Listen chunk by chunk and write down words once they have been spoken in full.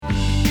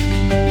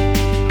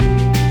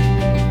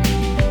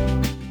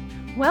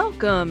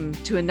Welcome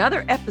to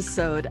another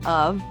episode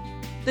of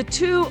The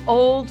Two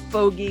Old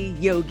Fogey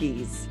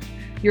Yogis.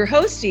 Your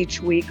hosts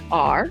each week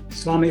are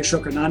Swami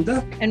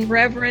Ashokananda and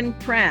Reverend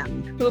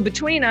Prem, who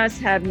between us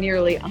have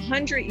nearly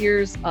 100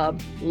 years of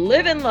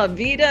living La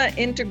Vida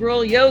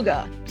Integral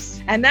Yoga.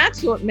 And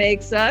that's what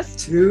makes us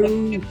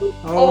two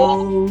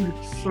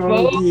old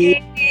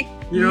fogey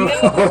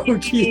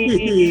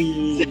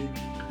yogis.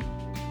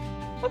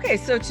 Okay,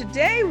 so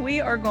today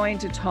we are going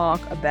to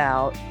talk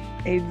about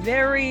a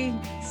very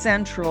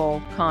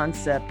central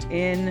concept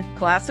in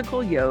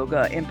classical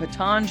yoga, in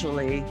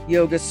Patanjali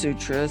Yoga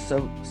Sutras,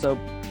 so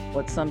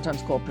what's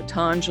sometimes called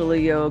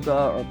Patanjali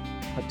Yoga or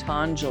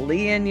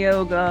Patanjalian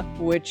Yoga,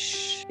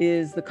 which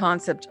is the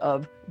concept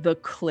of the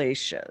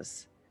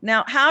kleshas.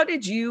 Now, how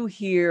did you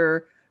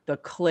hear the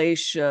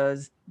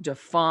kleshas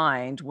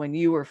defined when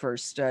you were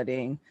first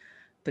studying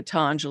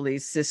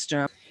Patanjali's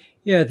system?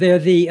 Yeah, they're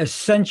the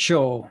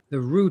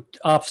root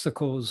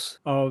obstacles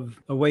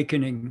of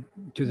awakening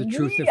to the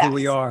truth of who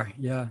we are.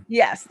 Yeah.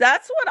 Yes,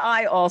 that's what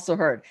I also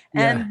heard.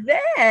 Yeah. And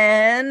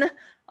then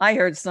I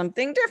heard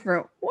something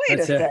different. Wait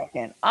a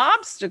second.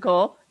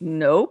 Obstacle?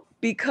 Nope.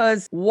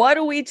 Because what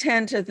do we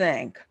tend to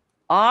think?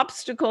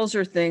 Obstacles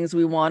are things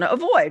we want to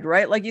avoid,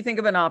 right? Like you think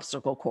of an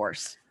obstacle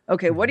course.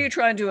 Okay, what are you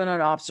trying to do in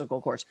an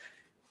obstacle course?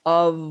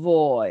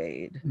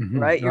 Avoid,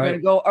 right? You're going to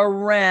go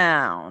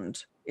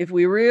around. If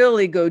we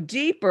really go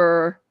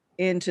deeper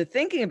into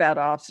thinking about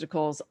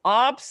obstacles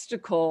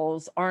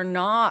are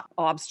not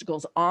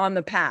obstacles on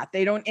the path.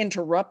 They don't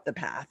interrupt the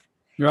path.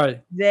 Right.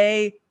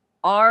 They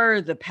are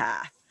the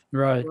path.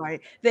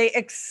 Right. They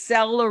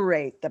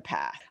accelerate the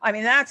path. I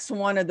mean, that's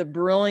one of the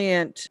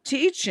brilliant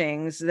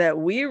teachings that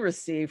we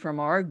receive from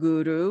our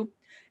guru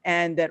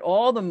and that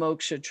all the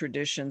moksha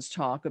traditions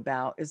talk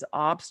about is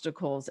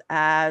obstacles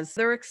as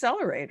they're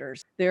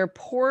accelerators. They're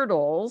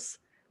portals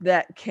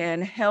that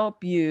can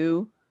help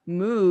you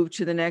move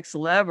to the next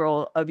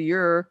level of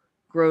your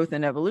growth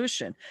and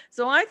evolution.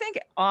 So I think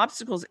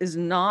obstacles is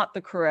not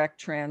the correct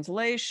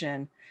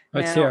translation.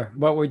 Let's hear.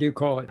 What would you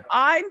call it?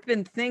 I've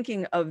been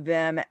thinking of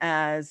them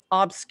as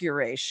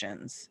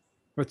obscurations.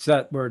 What's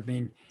that word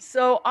mean?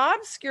 So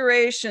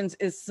obscurations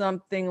is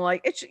something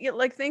like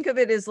think of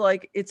it as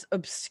like it's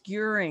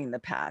obscuring the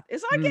path.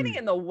 It's not getting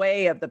in the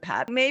way of the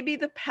path. Maybe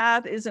the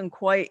path isn't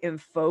quite in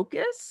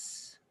focus.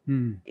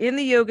 In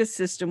the yoga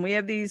system, we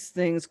have these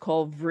things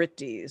called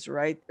vrittis,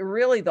 right?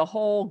 Really, the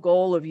whole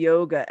goal of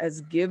yoga, as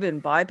given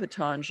by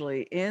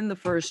Patanjali in the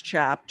first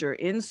chapter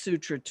in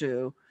Sutra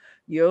 2,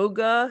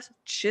 Yoga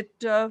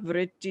Chitta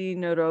Vritti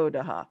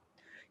Nirodha.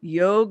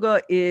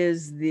 Yoga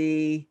is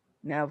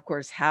now, of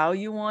course, how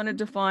you want to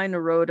define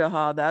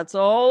Nirodha, that's a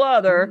whole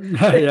other.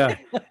 Yeah.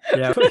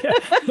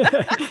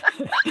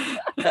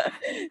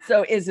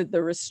 So is it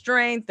the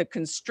restraint, the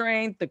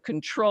constraint, the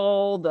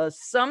control, the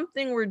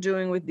something we're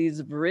doing with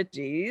these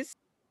vrittis?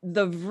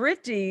 The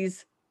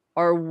vrittis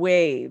are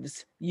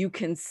waves. You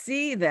can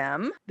see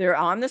them. They're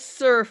on the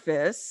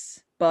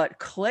surface, but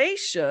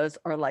kleshas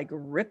are like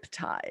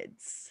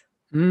riptides.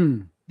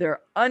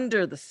 They're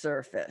under the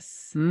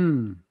surface.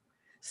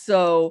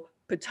 So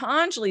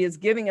Patanjali is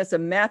giving us a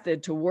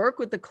method to work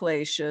with the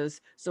kleshas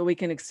so we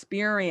can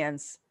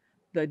experience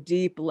the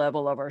deep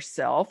level of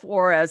ourself,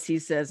 or as he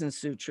says in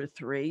Sutra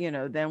 3,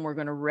 then we're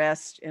going to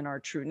rest in our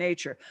true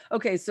nature.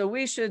 Okay, so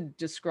we should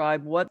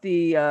describe what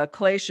the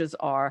kleshas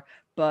are,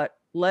 but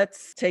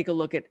let's take a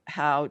look at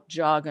how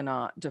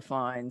Jagannath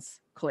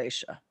defines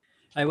klesha.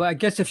 I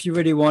guess if you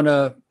really want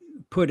to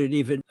put it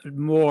even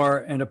more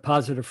in a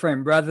positive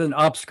frame, rather than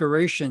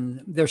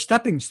obscuration, they're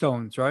stepping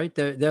stones, right?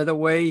 They're the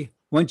way,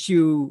 once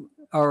you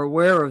are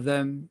aware of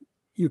them,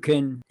 you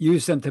can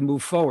use them to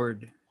move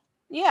forward.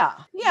 Yeah.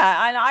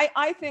 And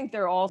I think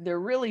they're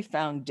really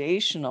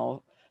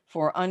foundational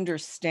for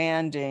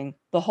understanding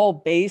the whole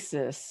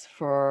basis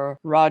for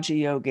Raja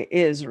Yoga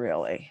is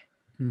really.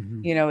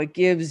 It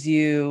gives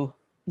you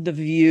the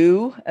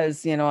view,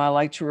 as I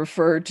like to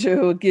refer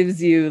to. It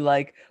gives you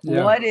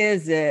what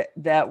is it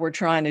that we're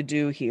trying to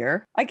do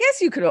here? I guess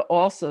you could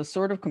also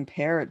sort of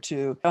compare it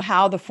to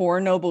how the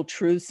Four Noble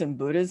Truths in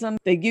Buddhism,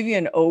 they give you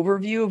an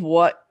overview of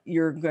what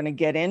you're going to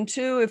get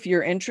into. If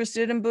you're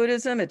interested in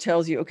Buddhism, it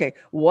tells you, okay,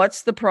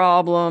 what's the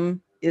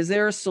problem? Is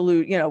there a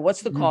solution?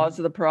 What's the cause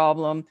of the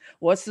problem?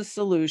 What's the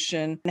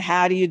solution? And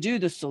how do you do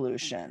the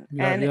solution?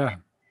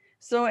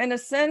 So in a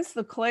sense,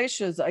 the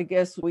kleshas, I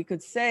guess we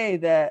could say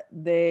that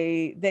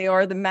they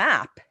are the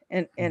map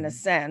in a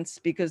sense,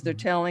 because they're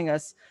telling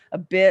us a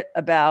bit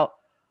about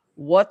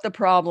what the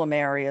problem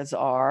areas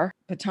are.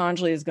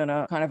 Patanjali is going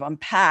to kind of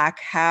unpack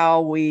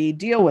how we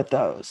deal with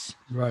those.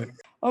 Right.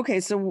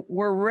 Okay, so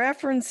we're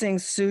referencing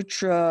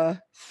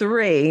Sutra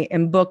 3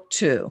 in Book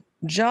 2.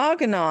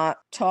 Jagannath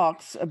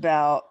talks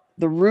about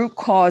the root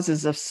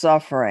causes of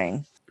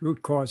suffering.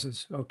 Root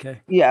causes.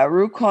 Okay. Yeah,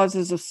 root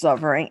causes of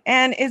suffering.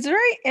 And it's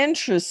very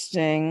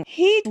interesting.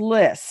 He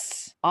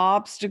lists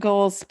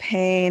obstacles,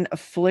 pain,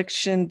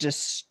 affliction,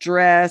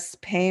 distress,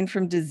 pain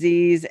from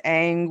disease,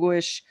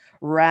 anguish,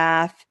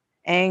 wrath,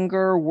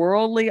 anger,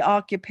 worldly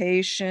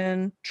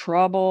occupation,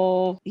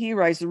 trouble. He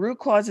writes, the root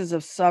causes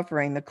of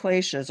suffering, the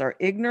kleshas, are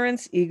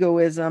ignorance,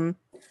 egoism,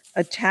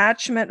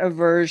 attachment,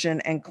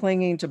 aversion, and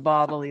clinging to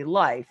bodily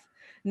life.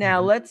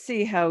 Now, let's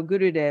see how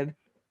Gurudev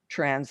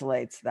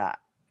translates that.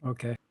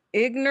 Okay.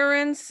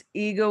 Ignorance,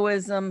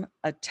 egoism,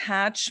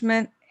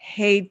 attachment,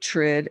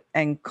 hatred,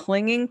 and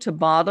clinging to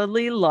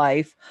bodily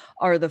life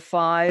are the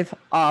 5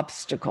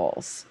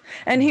 obstacles.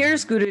 And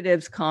here's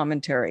Gurudev's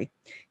commentary.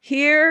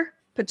 Here,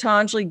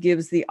 Patanjali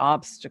gives the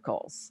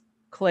obstacles,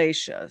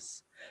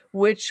 kleshas,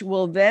 which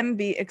will then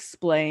be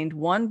explained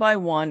one by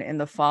one in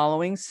the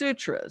following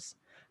sutras.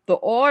 The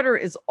order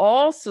is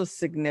also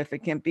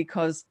significant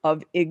because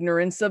of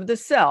ignorance of the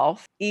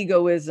self.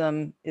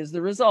 Egoism is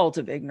the result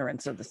of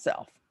ignorance of the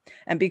self.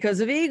 And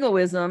because of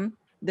egoism,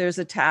 there's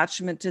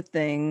attachment to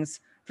things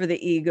for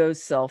the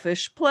ego's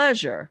selfish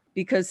pleasure,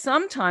 because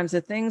sometimes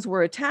the things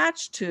we're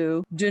attached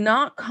to do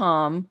not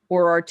come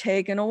or are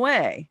taken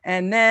away.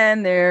 And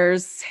then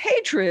there's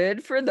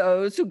hatred for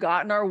those who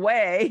got in our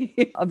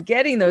way of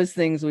getting those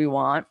things we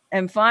want.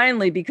 And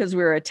finally, because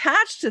we're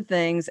attached to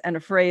things and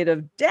afraid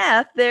of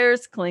death,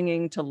 there's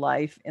clinging to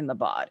life in the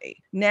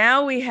body.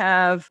 Now we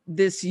have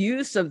this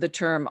use of the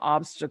term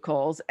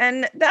obstacles,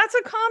 and that's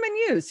a common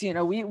use. You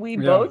know, we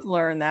both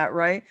learn that,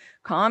 right?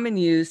 Common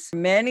use.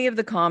 Many of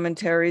the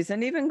commentaries,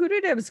 and even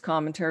Gurudev's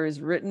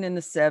commentaries written in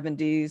the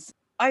 70s.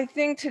 I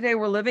think today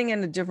we're living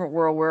in a different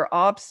world where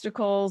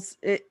obstacles,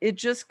 it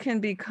just can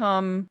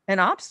become an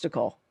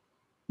obstacle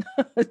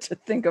to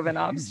think of an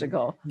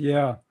obstacle.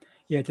 Yeah.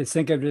 Yeah. To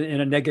think of it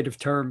in a negative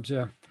terms.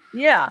 Yeah.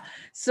 Yeah.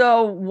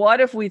 So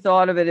what if we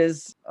thought of it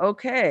as,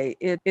 okay,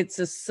 it's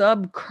a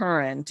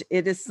subcurrent.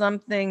 It is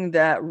something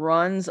that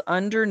runs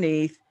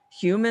underneath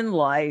human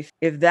life.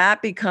 If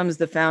that becomes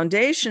the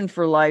foundation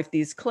for life,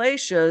 these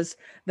kleshas,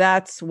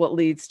 that's what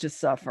leads to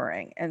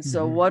suffering. And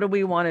so what do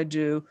we want to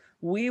do?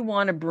 We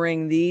want to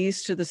bring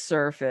these to the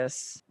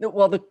surface.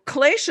 Well, the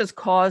kleshas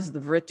cause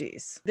the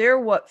vrittis. They're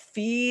what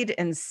feed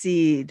and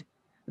seed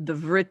the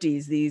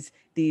vrittis,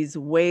 these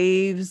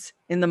waves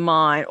in the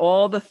mind.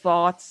 All the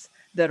thoughts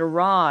that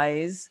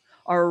arise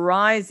are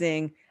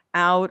arising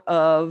out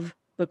of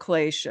the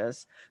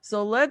kleshas.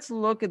 So let's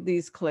look at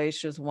these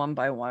kleshas one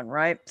by one,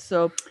 right?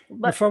 So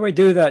before we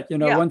do that,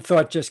 one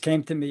thought just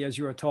came to me as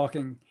you were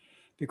talking,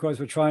 because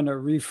we're trying to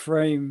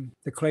reframe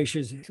the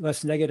kleshas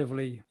less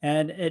negatively.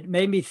 And it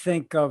made me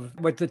think of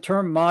what the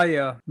term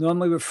Maya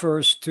normally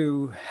refers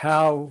to,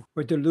 how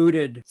we're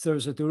deluded. So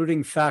there's a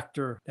deluding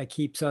factor that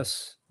keeps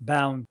us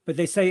bound. But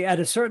they say at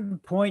a certain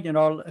point in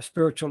our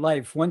spiritual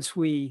life, once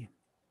we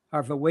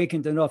have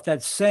awakened enough,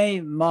 that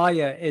same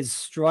Maya is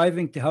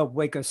striving to help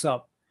wake us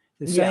up.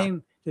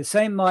 The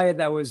same Maya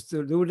that was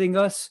deluding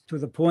us to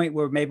the point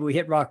where maybe we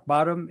hit rock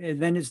bottom,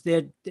 and then is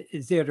there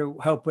to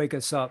help wake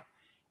us up.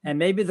 And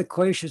maybe the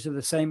kleshas are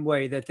the same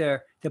way, that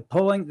they're the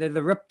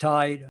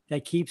riptide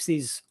that keeps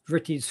these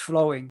vrittis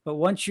flowing. But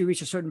once you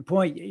reach a certain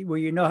point where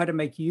you know how to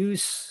make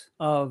use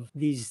of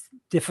these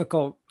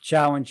difficult,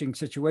 challenging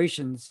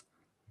situations,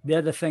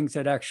 they're the things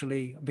that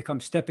actually become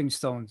stepping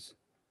stones.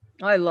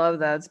 I love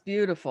that. It's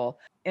beautiful.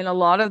 In a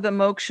lot of the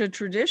moksha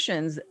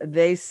traditions,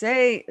 they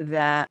say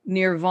that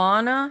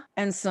nirvana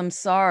and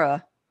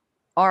samsara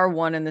are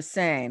one and the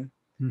same.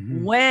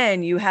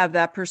 When you have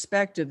that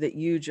perspective that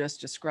you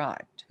just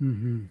described.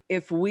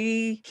 If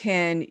we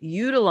can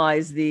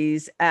utilize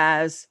these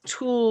as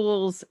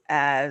tools,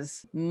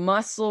 as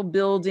muscle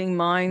building,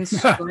 mind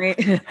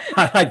strength.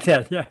 I like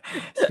that. Yeah.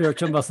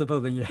 Spiritual muscle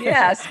building.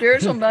 Yeah.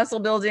 Spiritual muscle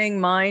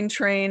building, mind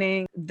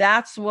training.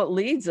 That's what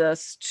leads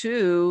us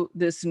to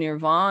this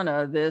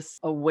nirvana, this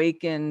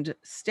awakened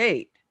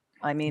state.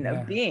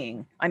 Of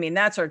being.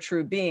 That's our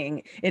true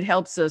being. It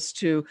helps us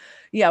to,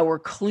 we're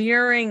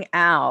clearing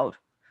out.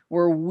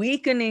 We're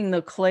weakening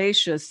the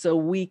kleshas so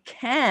we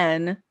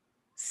can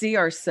see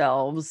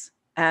ourselves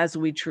as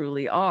we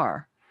truly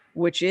are,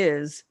 which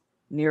is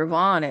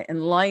nirvana,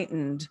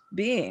 enlightened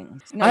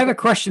beings. I have a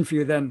question for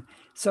you then.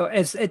 So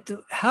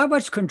how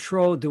much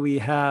control do we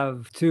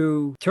have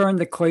to turn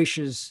the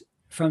kleshas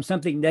from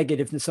something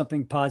negative to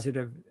something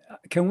positive?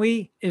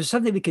 Is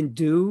something we can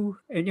do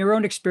in your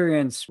own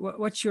experience?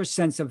 What's your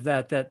sense of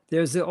that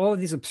there's all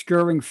these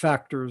obscuring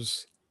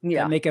factors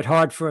that make it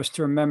hard for us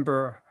to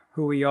remember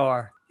who we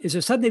are? Is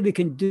there something we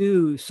can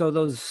do so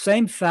those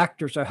same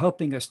factors are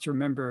helping us to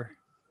remember?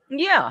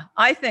 Yeah,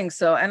 I think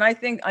so. And I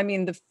think,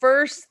 the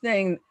first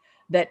thing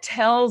that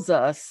tells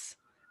us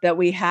that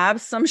we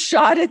have some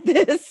shot at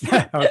this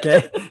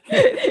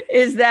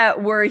is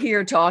that we're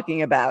here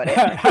talking about it.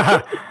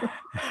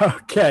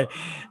 Okay.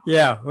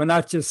 Yeah. We're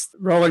not just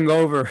rolling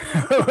over.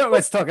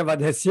 Let's talk about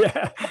this.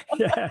 Yeah.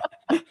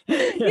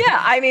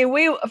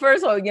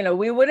 First of all,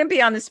 we wouldn't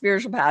be on the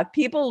spiritual path.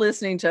 People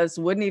listening to us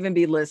wouldn't even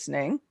be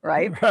listening,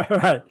 right?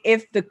 Right.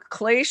 If the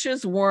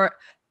kleshas weren't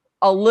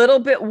a little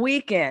bit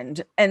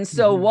weakened. And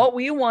so what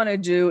we want to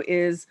do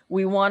is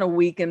we want to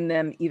weaken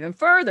them even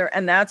further.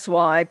 And that's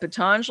why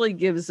Patanjali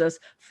gives us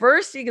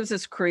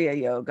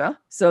Kriya Yoga.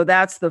 So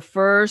that's the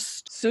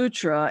first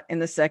sutra in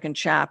the second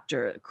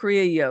chapter,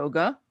 Kriya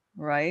Yoga.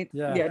 right?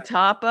 Yeah. Yeah,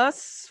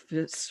 tapas,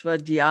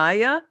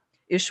 svadhyaya,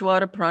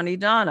 ishvara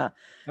pranidhana.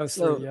 Those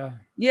So three, yeah.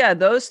 yeah,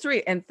 those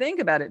three. And think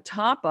about it,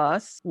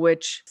 tapas,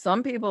 which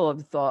some people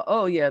have thought,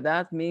 oh yeah,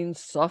 that means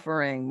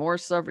suffering, more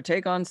suffer,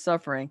 take on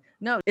suffering.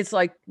 No, it's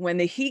like when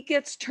the heat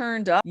gets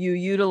turned up, you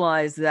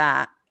utilize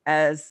that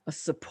as a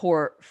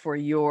support for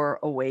your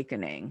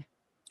awakening.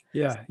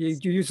 Yeah. You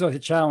use those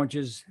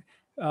challenges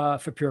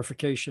for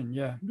purification.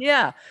 Yeah.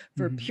 Yeah,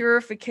 for Mhm.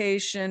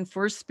 purification,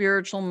 for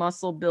spiritual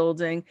muscle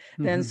building.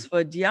 Then Mhm.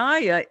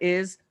 svadhyaya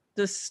is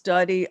the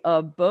study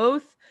of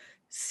both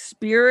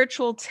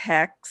spiritual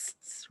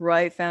texts,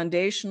 right?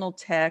 Foundational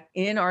tech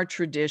in our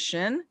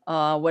tradition,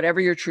 whatever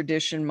your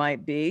tradition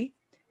might be,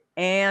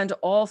 and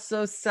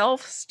also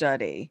self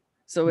study.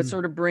 So it Mm.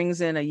 sort of brings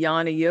in a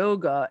yana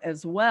yoga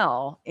as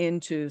well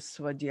into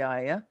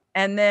svadhyaya.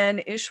 And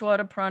then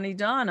Ishvara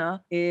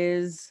Pranidhana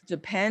is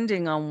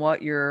depending on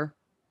what your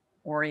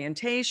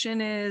orientation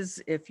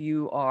is. If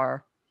you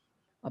are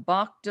a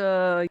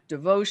bhakta,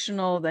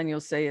 devotional, then you'll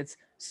say it's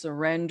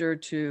surrender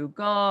to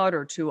God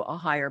or to a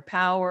higher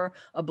power,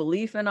 a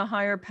belief in a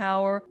higher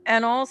power.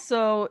 And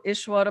also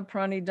Ishvara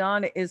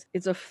Pranidhana is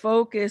it's a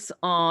focus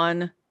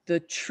on the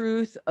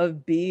truth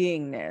of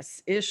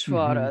beingness,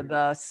 Ishvara, Mhm. the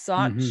Mhm.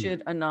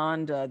 Satchit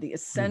Ananda, the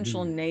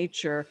essential Mhm.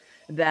 nature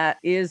that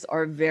is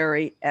our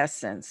very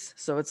essence.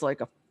 So it's like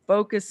a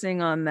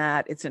focusing on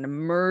that. It's an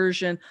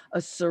immersion,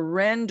 a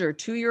surrender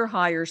to your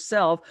higher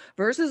self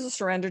versus a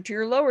surrender to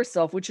your lower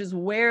self, which is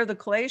where the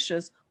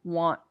kleshas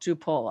want to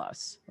pull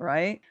us,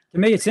 right? To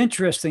me, it's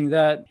interesting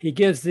that he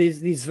gives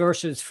these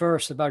verses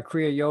first about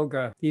Kriya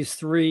Yoga, these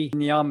three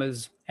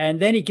niyamas, and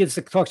then he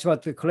talks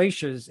about the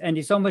kleshas, and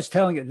he's almost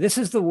telling you this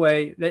is the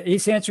way that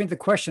he's answering the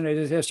question I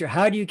just asked you.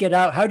 How do you get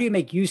out? How do you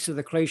make use of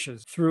the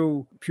kleshas?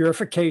 Through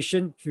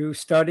purification, through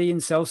study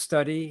and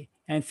self-study,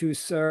 and through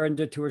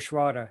surrender to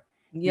Ashwara.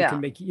 Yeah,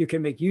 You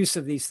can make use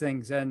of these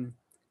things and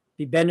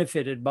be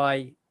benefited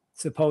by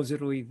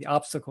supposedly the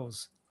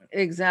obstacles.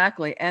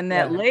 exactly. And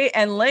that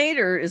Yeah.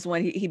 later is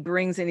when he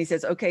brings in, he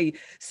says, okay,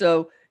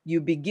 so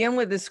you begin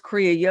with this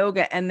Kriya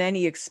Yoga, and then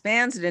he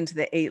expands it into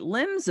the 8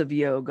 limbs of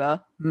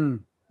yoga Mm,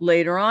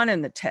 later on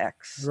in the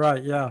text.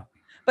 right. Yeah.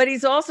 But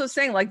he's also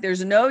saying, like,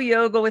 there's no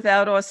yoga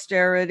without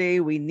austerity.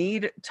 We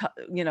need,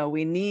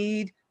 we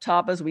need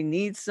tapas. We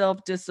need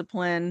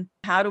self-discipline.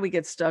 How do we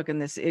get stuck in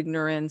this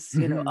ignorance,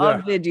 Yeah.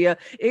 of vidya,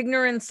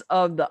 ignorance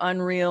of the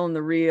unreal and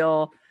the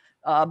real,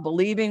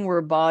 believing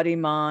we're body,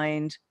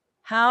 mind?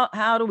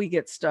 How do we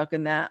get stuck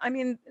in that? I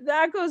mean,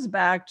 that goes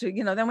back to,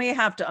 then we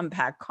have to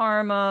unpack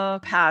karma,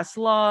 past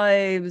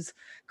lives,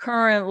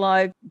 current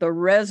life, the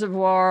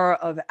reservoir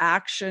of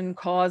action,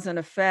 cause and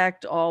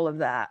effect, all of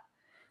that.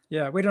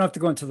 Yeah, we don't have to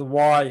go into the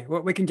why.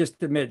 We can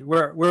just admit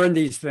we're in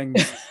these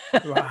things.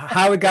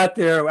 How we got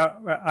there,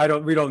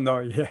 we don't know.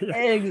 Yeah, yeah,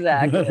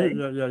 Exactly.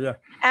 yeah, yeah, yeah.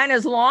 And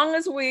as long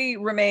as we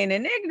remain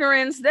in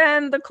ignorance,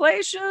 then the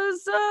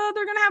kleshas,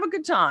 they're going to have a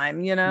good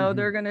time. Mm-hmm.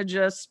 They're going to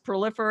just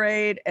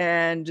proliferate,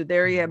 and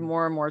there you have Mm-hmm.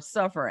 more and more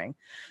suffering.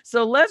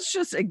 So let's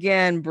just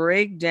again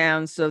break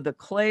down. So the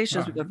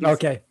kleshas, we got these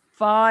Okay.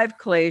 5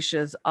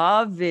 kleshas,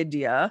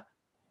 avidya.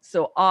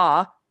 So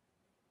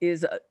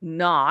is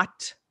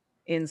not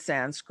in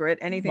Sanskrit.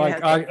 Anything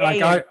that Like has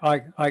the A in it.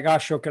 like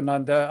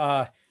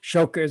Ashokananda,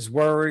 Shoka is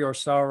worry or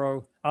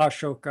sorrow.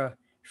 Ashoka,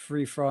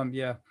 free from,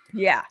 yeah.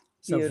 Yeah,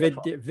 So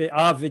beautiful.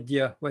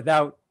 avidya,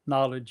 without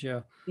knowledge,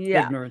 yeah.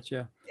 Yeah. Ignorance,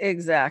 yeah.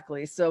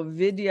 Exactly. So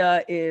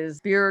vidya is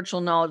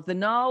spiritual knowledge. The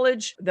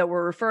knowledge that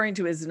we're referring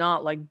to is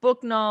not like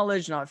book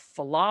knowledge, not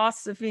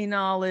philosophy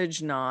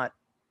knowledge, not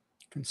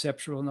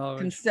Conceptual knowledge.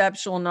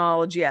 conceptual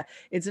knowledge. Yeah.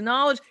 It's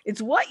knowledge. It's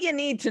what you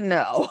need to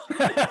know.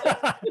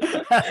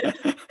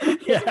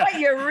 It's what Yeah.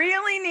 you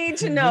really need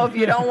to know if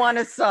you don't want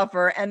to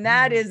suffer. And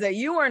that is that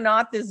you are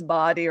not this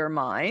body or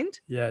mind,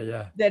 Yeah,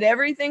 yeah. that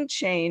everything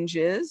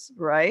changes,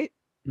 right?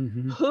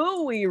 Mm-hmm.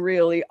 Who we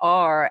really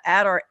are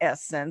at our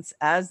essence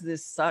as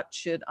this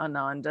Satchit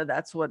Ananda.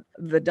 That's what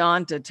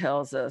Vedanta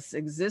tells us.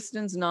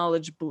 Existence,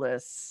 knowledge,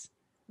 bliss.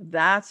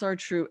 That's our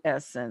true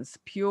essence,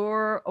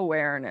 pure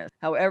awareness,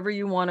 however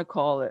you want to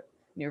call it.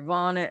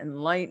 Nirvana,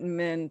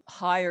 enlightenment,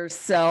 higher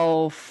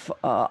self,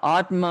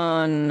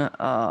 Atman.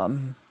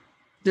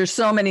 There's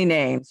so many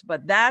names,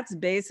 but that's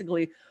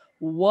basically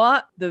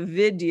what the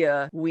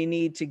vidya we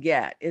need to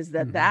get, is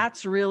that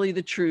that's really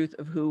the truth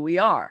of who we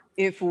are.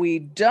 If we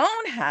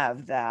don't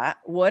have that,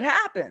 what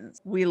happens?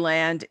 We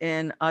land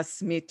in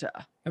asmita.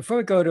 Before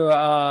we go to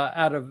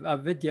out of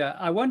avidya,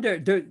 I wonder,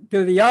 do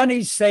the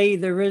Yanis say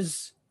there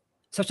is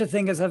such a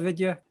thing as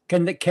avidya?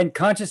 Can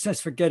consciousness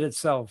forget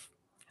itself?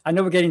 I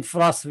know we're getting high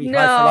No,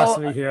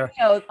 philosophy here.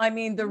 I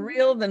mean, the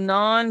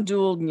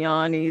non-dual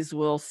jnanis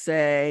will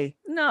say,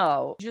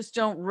 no, just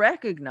don't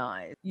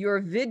recognize.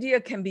 Your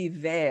vidya can be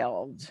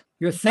veiled.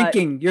 You're But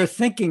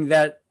thinking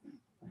that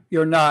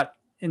you're not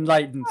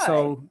enlightened, right,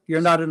 so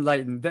you're not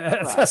enlightened.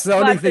 right. That's the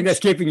only But thing that's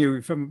keeping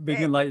you from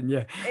being enlightened.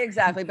 Yeah.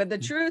 exactly. But the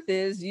truth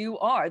is you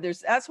are.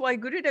 That's why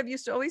Gurudev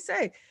used to always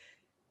say,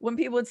 when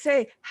people would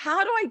say,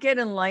 how do I get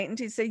enlightened?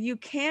 He'd say, you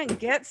can't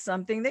get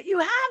something that you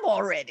have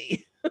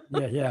already.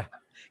 Yeah, yeah.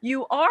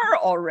 You are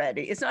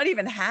already. It's not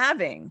even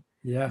having.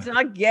 Yeah. It's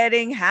not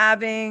getting,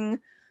 having,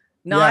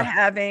 not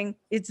having.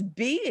 It's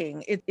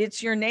being.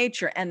 It's your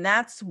nature. And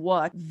that's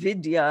what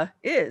vidya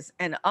is.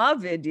 And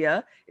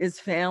avidya is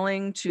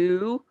failing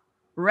to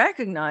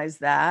recognize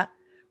that,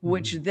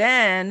 which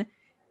then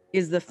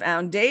is the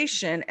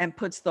foundation and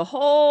puts the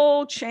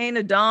whole chain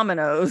of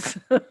dominoes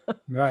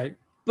Right.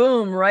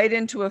 boom, right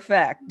into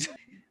effect.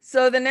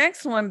 So the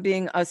next one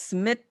being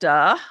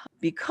asmita,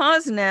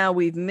 because now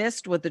we've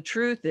missed what the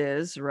truth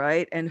is,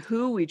 right? And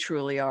who we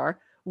truly are,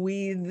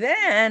 we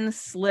then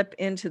slip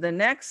into the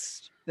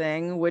next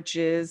thing, which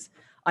is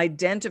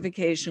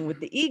identification with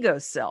the ego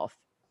self.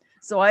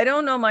 So I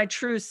don't know my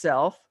true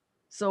self.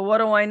 So what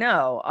do I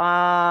know?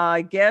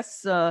 I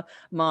guess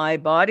my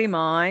body,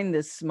 mind,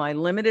 my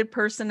limited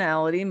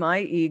personality, my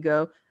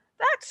ego,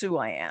 that's who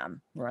I am,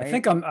 right? I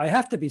think I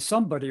have to be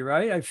somebody,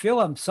 right? I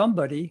feel I'm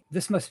somebody.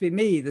 This must be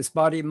me. This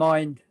body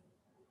mind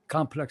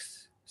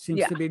complex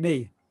seems to be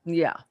me.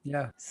 Yeah.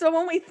 Yeah. So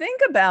when we think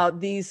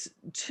about these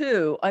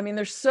two, I mean,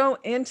 they're so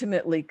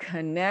intimately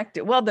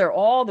connected. Well,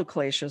 all the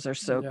kleshas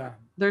are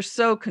they're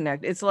so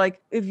connected. It's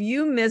like if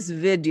you miss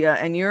vidya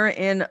and you're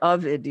in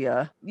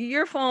avidya,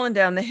 you're falling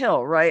down the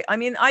hill, right? I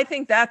mean, I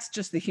think that's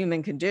just the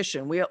human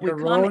condition. We're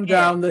rolling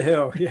down the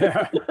hill.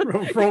 Yeah.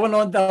 Rolling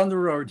on down the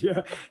road.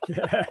 Yeah.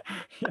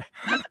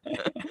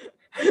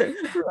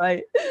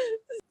 Right.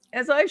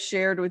 As I've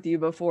shared with you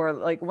before,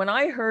 like when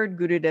I heard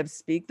Gurudev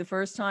speak the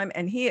first time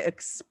and he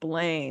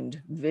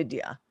explained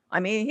vidya, I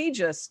mean, he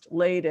just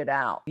laid it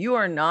out. You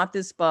are not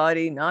this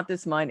body, not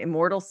this mind,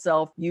 immortal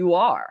self. You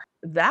are.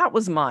 That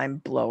was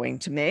mind blowing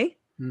to me.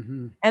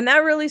 And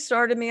that really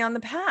started me on the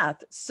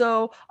path.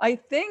 So I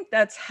think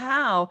that's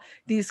how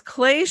these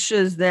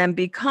kleshas then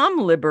become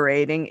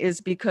liberating,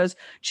 is because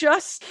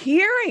just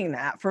hearing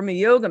that from a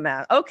yoga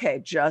mat, okay,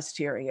 just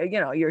hearing,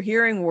 you're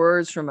hearing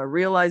words from a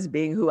realized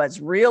being who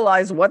has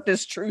realized what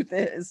this truth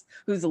is,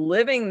 who's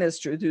living this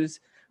truth,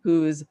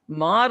 who's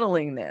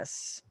modeling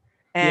this.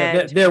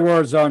 And their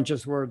words aren't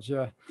just words.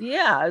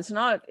 Yeah,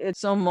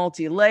 it's so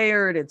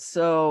multi-layered. It's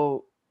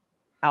so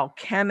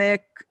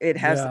alchemic. It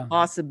has the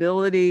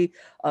possibility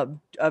of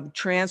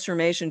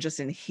transformation just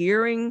in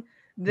hearing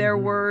their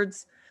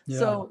words.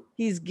 So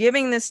he's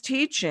giving this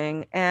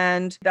teaching,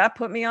 and that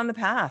put me on the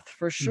path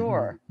for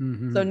sure.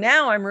 So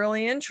now I'm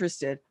really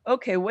interested.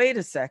 Okay, wait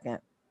a second.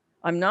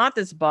 I'm not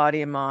this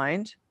body and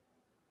mind,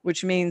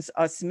 which means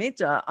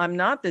asmita. I'm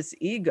not this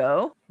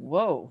ego.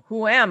 Whoa,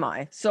 who am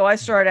I? So I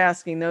start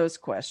asking those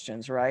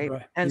questions, right?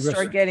 And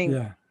start getting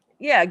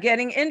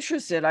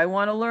interested. I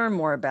want to learn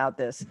more about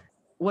this.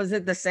 Was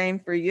it the same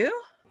for you?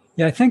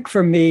 Yeah, I think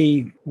for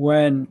me,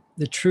 when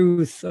the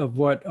truth of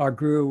what our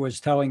guru was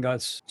telling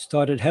us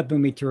started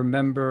helping me to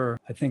remember,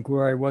 I think,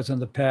 where I was on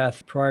the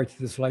path prior to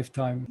this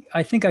lifetime,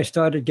 I think I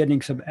started getting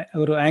a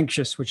little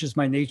anxious, which is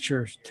my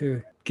nature,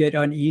 to get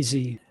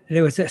uneasy.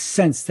 There was a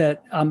sense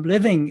that I'm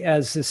living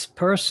as this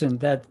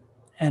person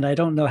and I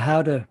don't know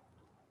how to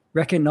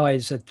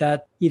recognize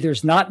that either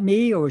is not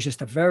me or is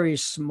just a very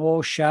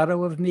small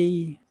shadow of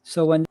me.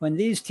 So when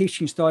these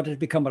teachings started to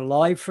become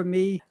alive for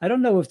me, I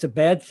don't know if it's a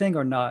bad thing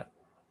or not.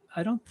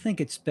 I don't think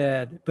it's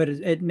bad, but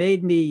it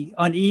made me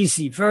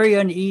uneasy, very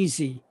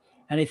uneasy.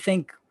 And I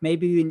think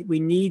maybe we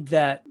need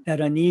that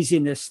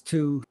uneasiness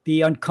to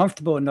be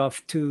uncomfortable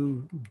enough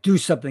to do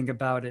something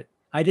about it.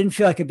 I didn't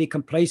feel I could be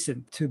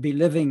complacent to be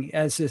living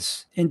as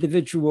this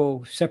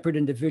individual, separate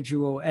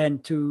individual,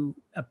 and to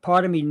a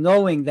part of me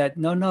knowing that,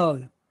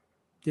 no,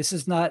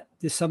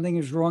 something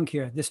is wrong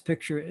here. This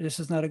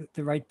is not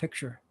the right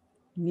picture.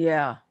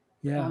 Yeah.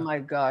 Oh my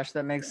gosh,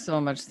 that makes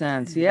so much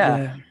sense.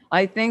 Yeah.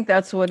 I think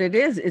that's what it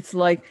is. It's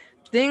like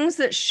things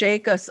that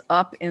shake us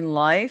up in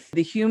life,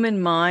 the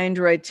human mind,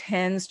 right,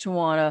 tends to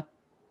want to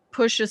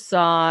push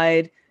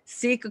aside,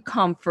 seek a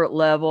comfort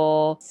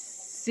level,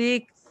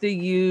 seek the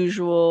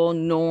usual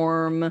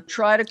norm,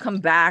 try to come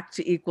back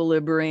to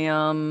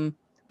equilibrium.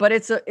 But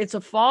it's a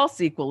false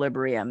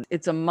equilibrium.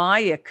 It's a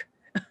Mayic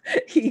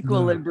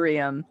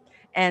equilibrium.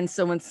 And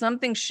so when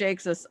something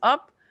shakes us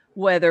up,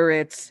 whether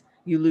it's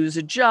you lose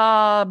a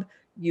job,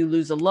 you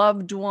lose a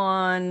loved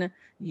one,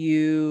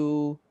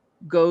 you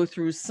go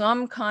through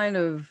some kind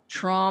of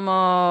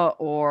trauma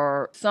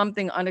or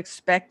something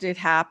unexpected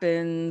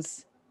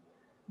happens,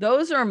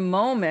 those are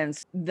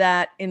moments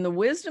that in the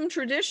wisdom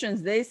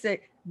traditions, they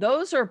say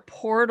those are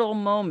portal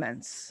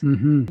moments.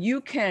 You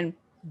can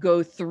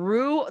go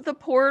through the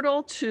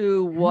portal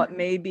to what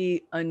may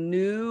be a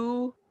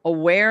new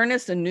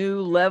awareness, a new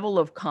level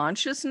of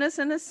consciousness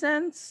in a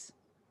sense.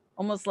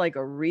 Almost like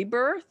a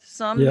rebirth.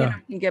 Some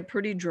can get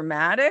pretty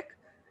dramatic.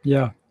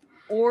 Yeah.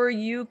 Or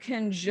you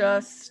can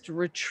just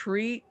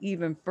retreat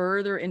even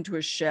further into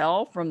a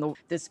shell from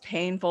this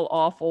painful,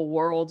 awful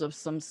world of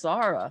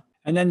samsara.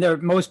 And then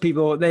most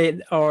people,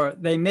 they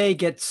may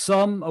get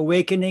some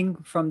awakening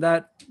from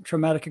that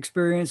traumatic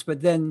experience, but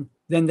then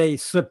they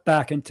slip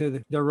back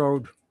into the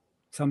road.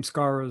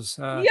 Samskaras,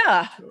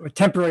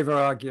 temporary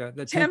vairagya.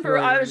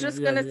 I was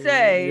just going to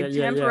say,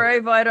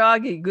 temporary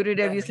vairagya.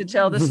 Gurudev used to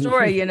tell the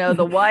story,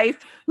 the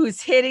wife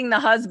who's hitting the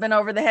husband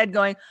over the head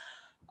going,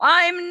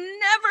 I'm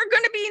never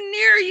going to be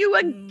near you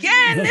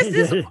again.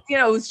 This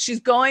is, she's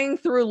going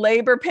through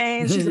labor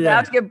pains. She's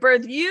about to give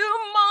birth. You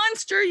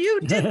monster, you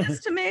did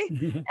this to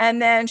me.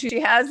 And then she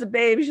has the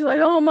baby. She's like,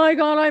 oh my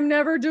God, I'm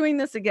never doing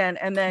this again.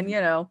 And then,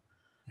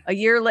 a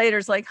year later,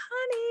 it's like,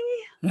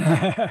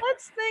 honey,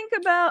 let's think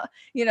about,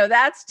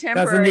 that's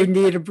temporary. Doesn't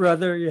he need a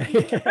brother?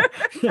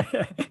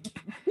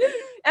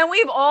 And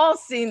we've all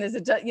seen this,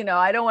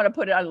 I don't want to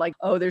put it on like,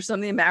 oh, there's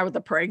something the matter with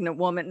a pregnant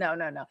woman.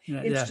 No.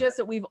 It's just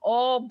that we've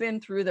all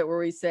been through that where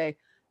we say,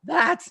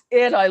 that's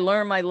it. I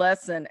learned my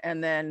lesson.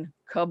 And then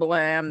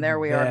kablam, there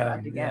we are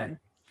back again.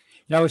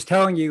 Yeah. I was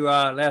telling you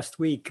last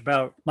week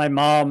about my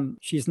mom.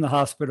 She's in the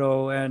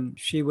hospital and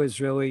she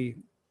was really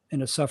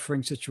in a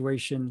suffering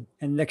situation.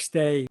 And next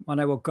day when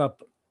I woke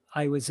up,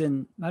 I was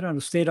in, I don't know,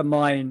 state of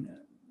mind.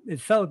 It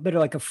felt a bit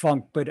like a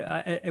funk, but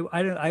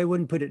I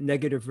wouldn't put it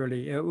negative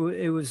really.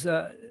 It was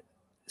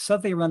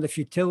something around the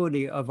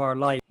futility of our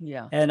life.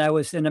 Yeah. And I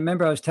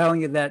remember I was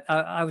telling you that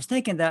I was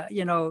thinking that,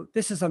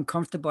 this is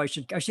uncomfortable. I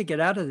should get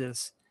out of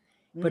this.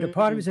 But a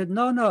part of me said,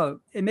 no,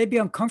 it may be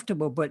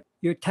uncomfortable, but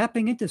you're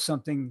tapping into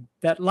something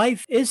that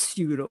life is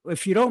futile.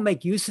 If you don't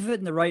make use of it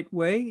in the right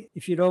way,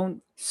 if you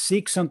don't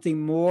seek something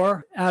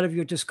more out of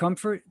your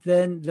discomfort,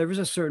 then there is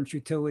a certain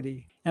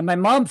futility. And my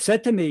mom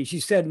said to me, she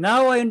said,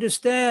 now I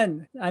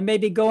understand. I may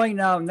be going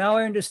now. Now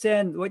I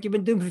understand what you've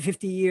been doing for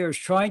 50 years,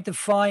 trying to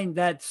find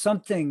that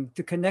something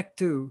to connect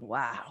to.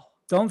 Wow.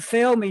 Don't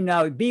fail me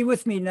now. Be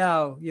with me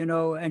now,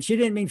 And she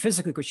didn't mean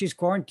physically because she's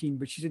quarantined,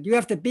 but she said, you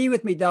have to be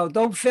with me now.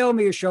 Don't fail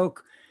me, Ashok.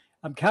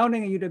 I'm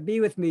counting on you to be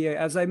with me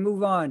as I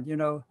move on,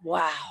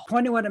 Wow. The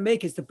point I want to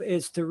make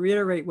is to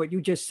reiterate what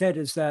you just said,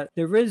 is that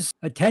there is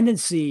a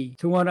tendency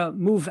to want to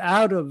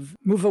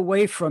move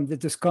away from the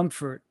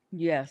discomfort.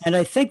 Yes. And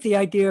I think the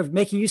idea of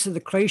making use of the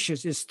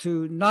kleshas is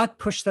to not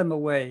push them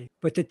away,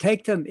 but to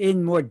take them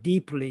in more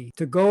deeply,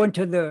 to go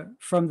into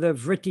from the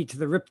vritti to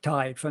the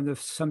riptide, from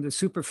the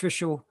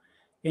superficial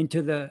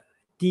into the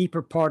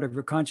deeper part of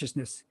your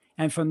consciousness.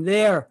 And from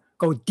there,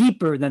 go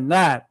deeper than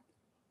that,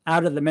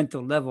 out of the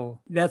mental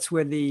level. That's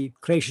where the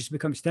kleshas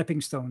become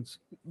stepping stones.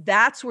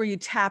 That's where you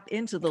tap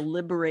into the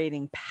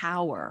liberating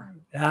power.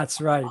 That's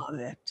right. Of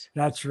it.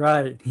 That's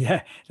right.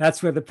 Yeah,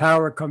 that's where the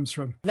power comes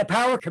from. The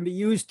power can be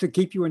used to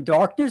keep you in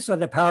darkness, or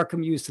the power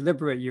can be used to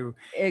liberate you.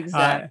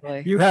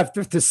 Exactly. You have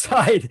to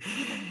decide.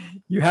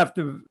 You have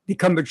to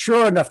become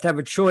mature enough to have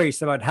a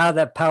choice about how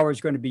that power is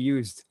going to be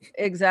used.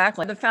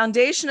 Exactly. The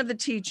foundation of the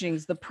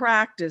teachings, the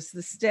practice,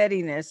 the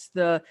steadiness,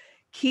 the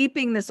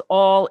keeping this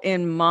all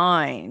in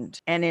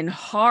mind and in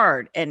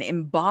heart and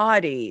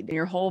embodied in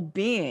your whole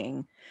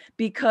being,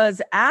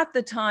 because at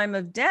the time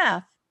of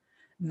death,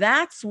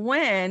 that's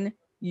when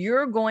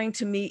you're going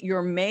to meet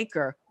your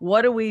maker.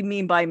 What do we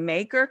mean by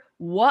maker?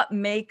 What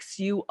makes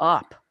you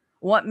up?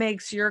 What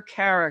makes your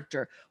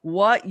character?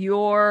 What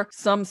your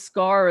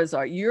samskaras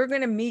are? You're going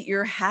to meet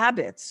your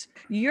habits.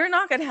 You're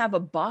not going to have a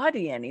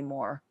body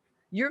anymore.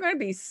 You're going to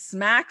be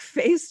smack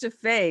face to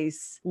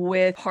face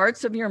with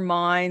parts of your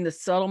mind, the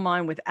subtle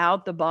mind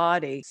without the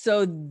body.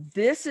 So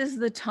this is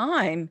the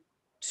time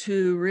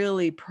to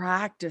really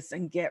practice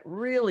and get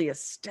really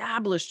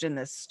established in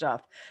this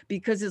stuff,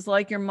 because it's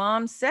like your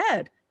mom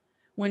said,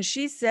 when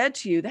she said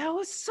to you, that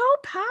was so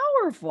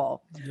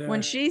powerful. Yeah.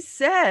 When she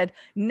said,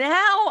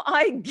 now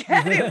I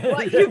get it,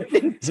 what you've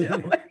been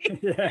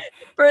doing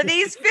for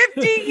these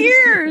 50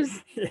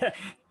 years.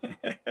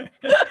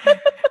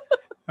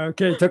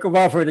 Okay, it took a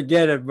while for her to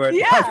get it, but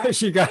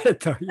she got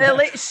it though.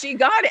 Yeah. She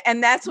got it.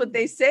 And that's what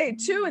they say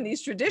too in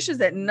these traditions,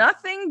 that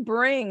nothing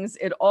brings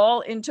it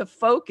all into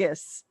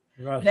focus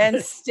than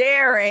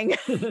staring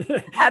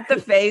at the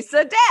face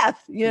of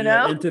death, you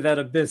know? Into that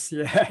abyss,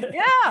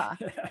 Yeah.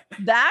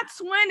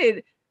 That's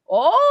when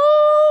all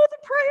the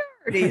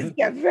priorities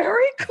get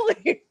very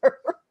clear.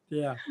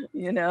 Yeah.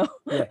 You know?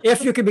 Yeah.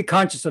 If you can be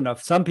conscious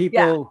enough. Some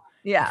people,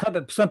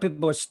 some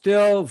people are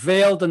still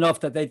veiled enough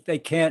that they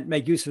can't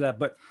make use of that.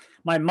 But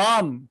my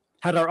mom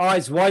had her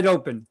eyes wide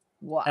open.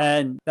 Wow.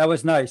 And that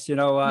was nice. You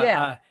know,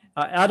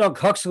 Aldous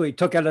Huxley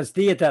took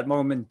LSD at that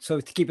moment,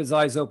 so to keep his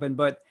eyes open.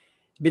 But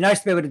it'd be nice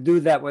to be able to do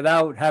that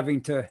without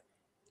having to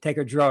take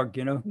a drug,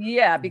 you know?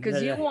 Yeah,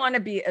 because you want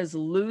to be as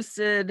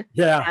lucid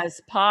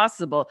as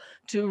possible,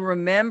 to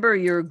remember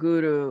your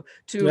guru,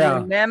 to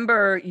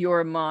remember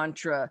your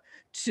mantra,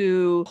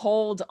 to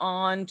hold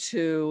on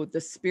to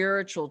the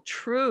spiritual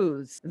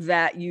truths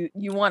that you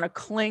want to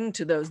cling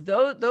to.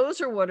 Those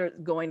are what are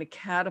going to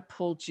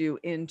catapult you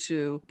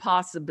into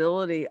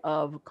possibility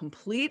of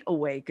complete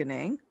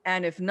awakening.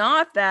 And if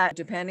not that,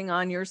 depending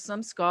on your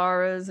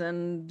samskaras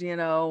and, you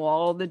know,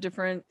 all the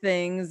different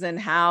things and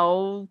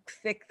how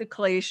thick the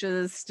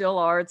kleshas still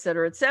are, et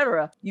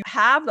cetera, you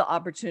have the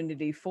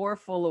opportunity for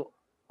full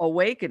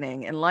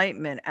awakening,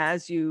 enlightenment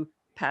as you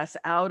pass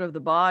out of the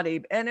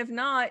body. And if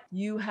not,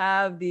 you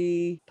have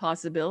the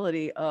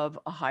possibility of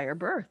a higher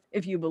birth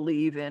if you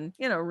believe in,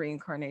 you know,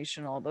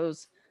 reincarnation, all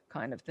those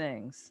kind of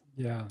things.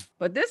 Yeah.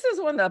 But this is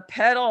when the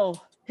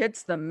pedal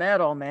hits the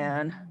metal,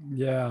 man.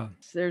 Yeah.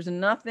 There's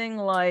nothing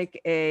like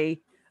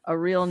a a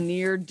real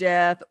near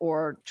death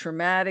or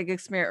traumatic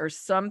experience or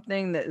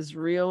something that is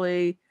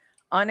really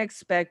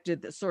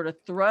unexpected that sort of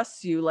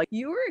thrusts you, like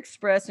you were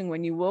expressing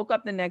when you woke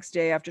up the next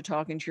day after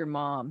talking to your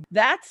mom,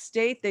 that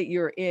state that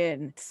you're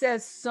in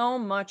says so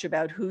much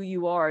about who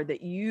you are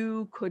that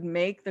you could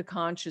make the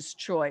conscious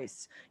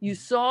choice. You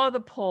saw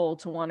the pull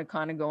to want to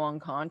kind of go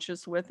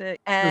unconscious with it. It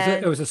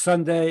And was a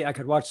Sunday. I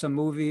could watch some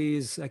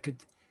movies. I could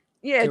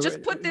yeah, get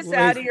just put this away.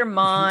 out of your Yeah,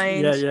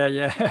 mind yeah,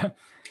 yeah.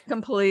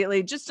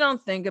 completely. Just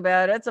don't think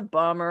about it. It's a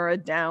bummer, a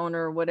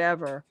downer,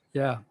 whatever.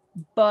 Yeah.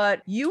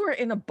 But you were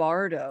in a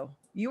bardo,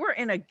 you were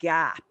in a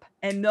gap.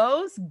 And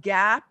those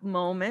gap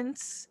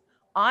moments,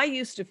 I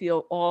used to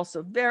feel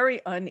also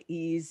very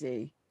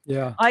uneasy.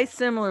 Yeah. I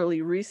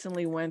similarly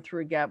recently went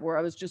through a gap where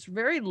I was just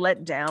very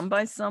let down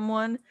by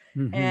someone.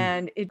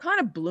 And it kind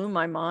of blew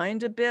my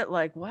mind a bit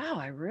like, wow,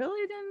 I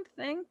really didn't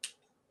think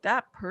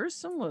that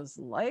person was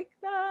like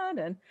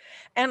that.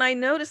 And I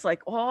noticed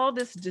like all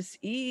this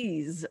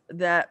dis-ease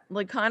that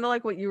like kind of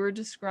like what you were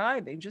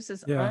describing, just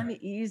this Yeah.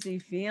 uneasy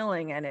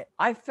feeling. And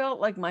I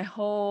felt like my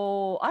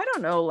whole, I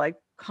don't know, like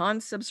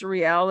concepts of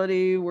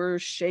reality were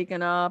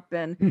shaken up.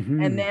 And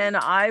then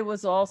I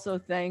was also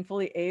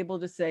thankfully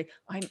able to say,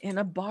 I'm in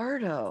a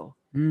bardo.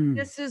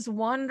 This is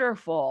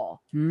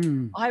wonderful.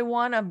 I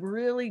want to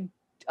really,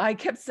 I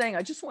kept saying,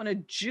 I just want to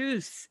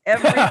juice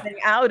everything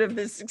out of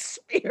this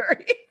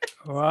experience.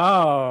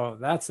 Wow,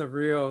 that's a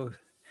real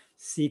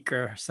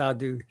seeker,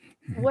 sadhu.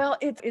 Well,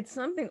 it's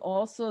something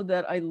also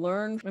that I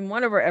learned in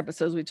one of our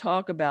episodes. We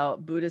talk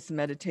about Buddhist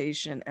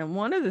meditation, and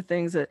one of the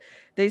things that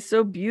they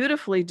so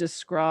beautifully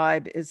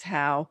describe is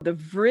how the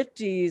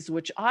vrittis,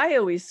 which I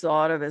always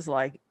thought of as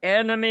like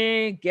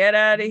enemy, get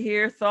out of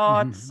here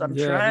thoughts. I'm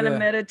Yeah, trying to yeah.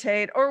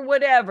 meditate or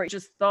whatever,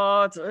 just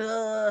thoughts.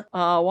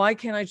 Why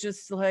can't I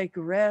just like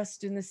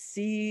rest in the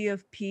sea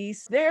of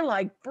peace? They're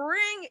like,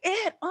 bring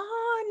it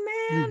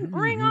on, man,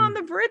 bring on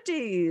the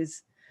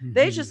vrittis.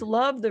 They just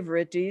love the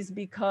vrittis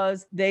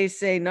because they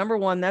say, number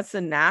one, that's the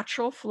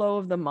natural flow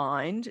of the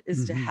mind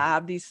is to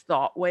have these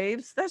thought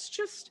waves. That's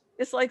just,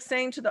 it's like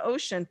saying to the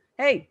ocean,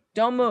 hey,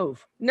 don't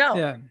move. No.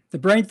 Yeah. The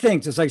brain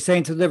thinks it's like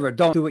saying to the liver,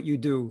 don't do what you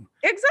do.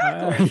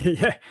 Exactly.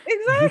 Yeah.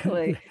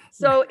 Exactly.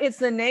 So it's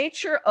the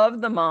nature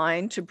of the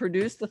mind to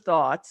produce the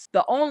thoughts.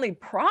 The only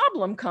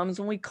problem comes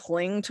when we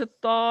cling to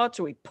thoughts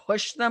or we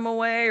push them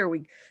away or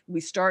we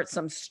start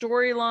some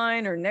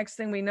storyline, or next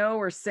thing we know,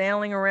 we're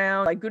sailing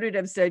around. Like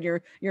Gurudev said,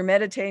 you're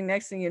meditating.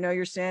 Next thing you know,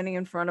 you're standing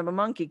in front of a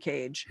monkey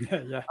cage.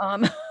 Yeah.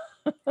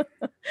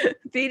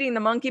 Feeding the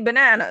monkey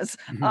bananas.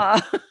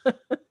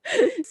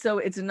 So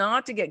it's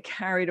not to get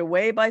carried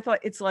away by thought.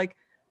 It's like,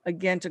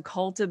 again, to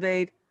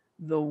cultivate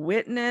the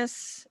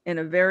witness in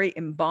a very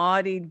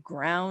embodied,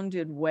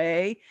 grounded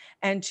way,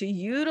 and to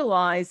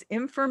utilize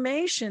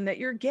information that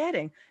you're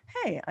getting.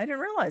 Hey, I didn't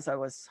realize I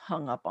was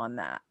hung up on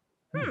that.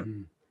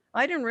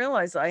 I didn't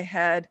realize I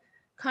had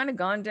kind of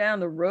gone down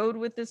the road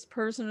with this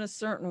person a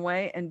certain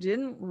way and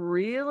didn't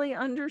really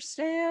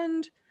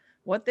understand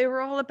what they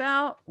were all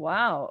about.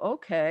 Wow.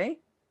 Okay.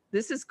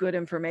 This is good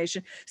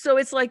information. So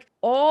it's like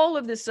all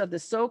of this stuff, the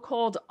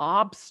so-called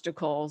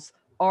obstacles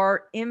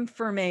are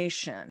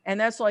information. And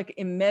that's like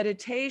in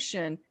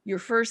meditation, you're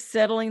first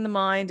settling the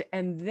mind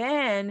and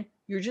then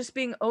you're just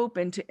being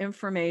open to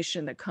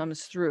information that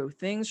comes through,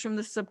 things from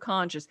the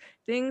subconscious,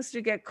 things to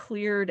get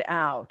cleared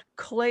out,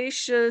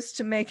 kleshas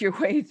to make your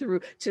way through,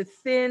 to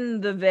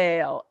thin the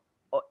veil.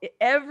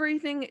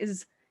 Everything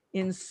is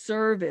in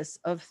service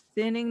of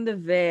thinning the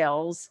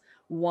veils.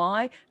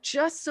 Why?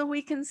 Just so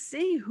we can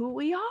see who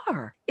we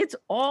are. It's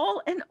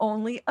all and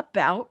only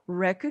about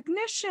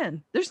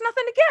recognition. There's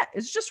nothing to get.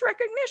 It's just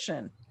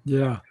recognition.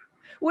 Yeah.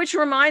 Which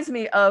reminds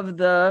me of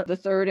the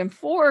third and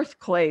fourth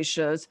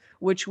kleshas,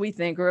 which we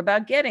think are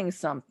about getting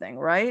something,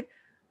 right?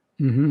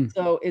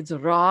 So it's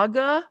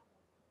raga,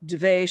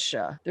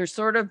 dvesha. They're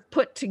sort of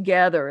put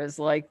together as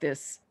like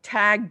this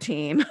tag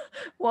team.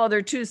 Well,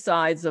 they're two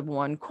sides of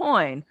one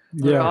coin.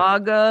 Yeah.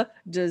 Raga,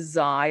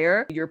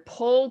 desire. You're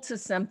pulled to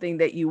something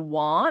that you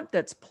want,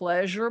 that's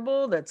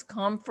pleasurable, that's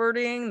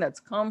comforting, that's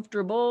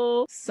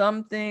comfortable,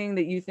 something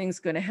that you think is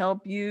going to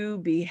help you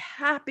be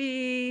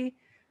happy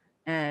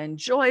and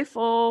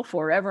joyful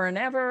forever and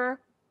ever.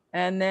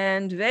 And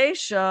then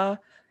dvesha,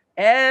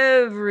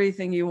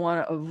 everything you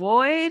want to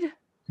avoid,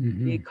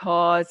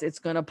 because it's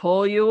going to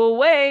pull you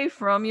away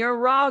from your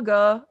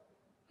raga.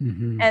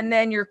 And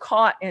then you're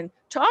caught in,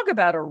 talk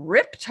about a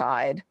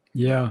riptide.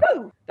 Yeah.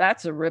 Woo,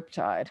 that's a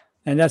riptide.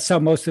 And that's how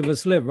most of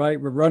us live, right?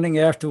 We're running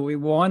after what we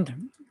want,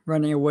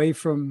 running away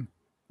from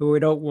what we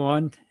don't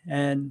want.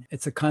 And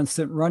it's a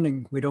constant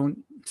running. We don't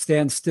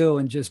stand still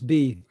and just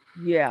be.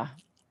 Yeah.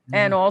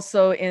 And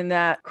also in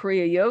that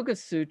Kriya Yoga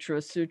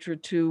Sutra, Sutra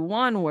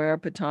 2.1, where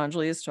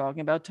Patanjali is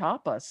talking about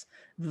tapas,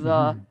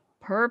 the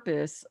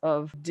purpose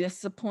of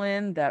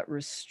discipline, that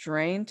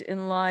restraint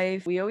in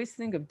life. We always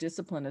think of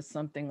discipline as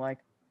something like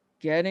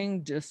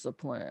getting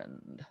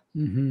disciplined.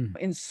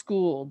 In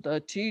school,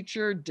 the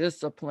teacher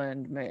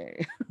disciplined me.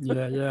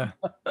 Yeah.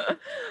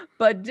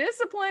 But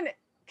discipline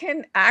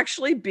can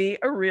actually be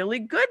a really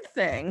good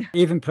thing.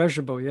 Even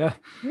pleasurable, yeah.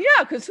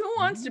 Yeah, because who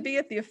wants to be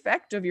at the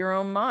effect of your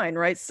own mind,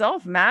 right?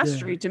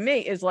 Self-mastery to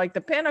me is like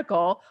the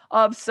pinnacle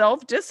of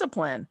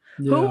self-discipline.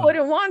 Who Yeah.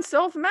 wouldn't want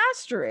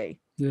self-mastery?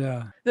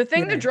 Yeah. The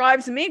thing Yeah. that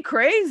drives me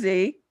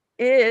crazy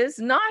is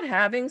not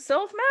having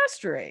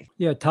self-mastery.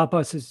 Yeah.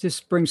 Tapas is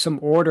just bring some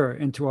order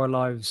into our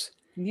lives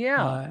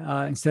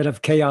Yeah, instead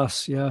of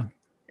chaos. Yeah.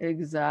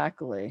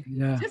 exactly.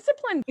 Yeah.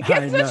 Discipline I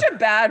gets know. such a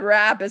bad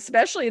rap,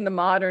 especially in the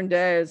modern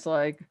day. It's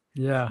like,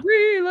 Yeah.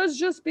 free, let's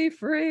just be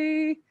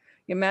free.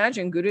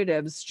 Imagine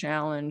Gurudev's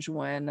challenge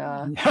when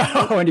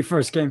When he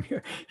first came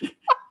here,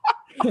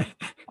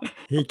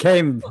 he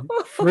came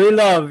free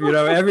love,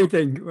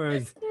 everything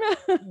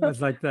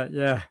was like that.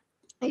 Yeah.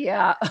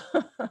 yeah.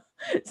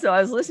 So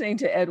I was listening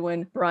to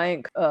Edwin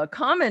Bryant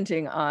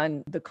commenting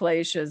on the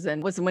kleshas,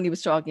 and was when he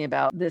was talking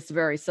about this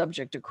very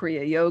subject of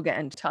Kriya Yoga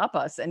and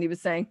tapas, and he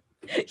was saying,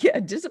 yeah,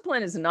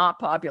 discipline is not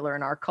popular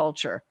in our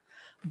culture,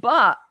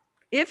 but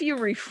if you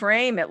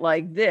reframe it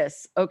like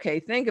this, okay,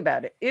 think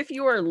about it. If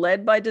you are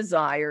led by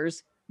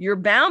desires, you're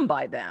bound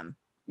by them.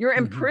 You're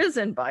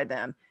imprisoned by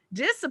them.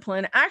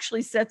 Discipline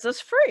actually sets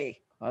us free.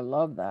 I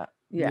love that.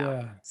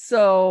 Yeah.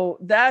 So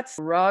that's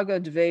raga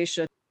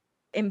dvesha.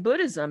 In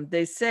Buddhism,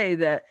 they say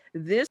that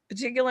this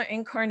particular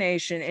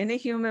incarnation in a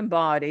human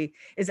body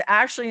is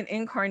actually an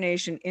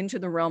incarnation into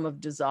the realm of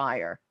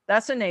desire.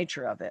 That's the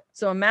nature of it.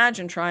 So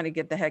imagine trying to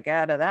get the heck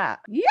out of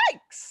that.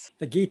 Yikes.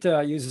 The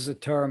Gita uses a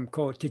term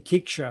called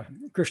titiksha.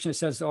 Krishna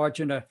says to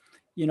Arjuna,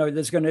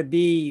 there's going to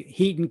be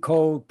heat and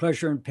cold,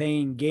 pleasure and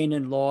pain, gain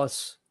and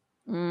loss.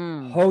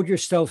 Hold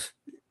yourself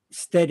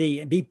steady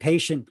and be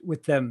patient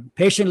with them.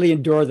 Patiently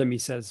endure them, he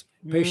says.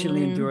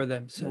 Patiently endure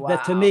them. So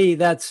that, to me,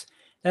 that's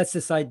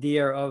this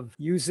idea of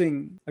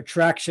using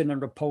attraction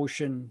and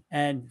repulsion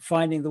and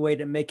finding the way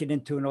to make it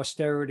into an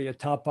austerity, a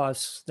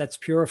tapas that's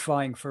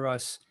purifying for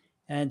us.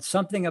 And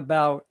something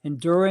about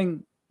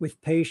enduring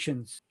with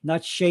patience,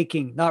 not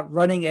shaking, not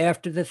running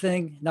after the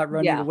thing, not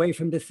running away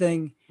from the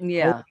thing.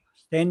 Yeah.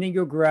 Standing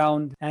your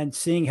ground and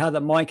seeing how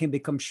the mind can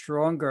become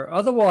stronger.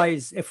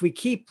 Otherwise, if we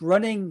keep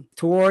running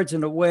towards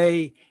and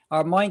away,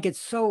 our mind gets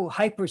so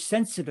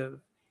hypersensitive.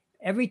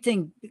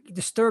 Everything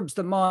disturbs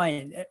the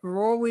mind.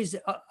 We're always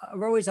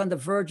on the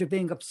verge of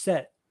being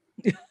upset.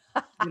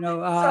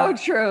 So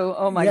true.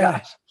 Oh my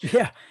gosh.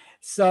 Yeah.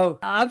 So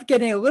I'm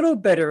getting a little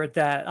better at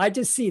that. I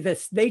just see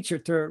this nature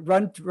to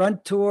run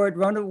toward,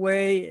 run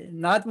away,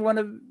 not want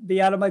to be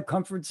out of my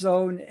comfort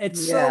zone.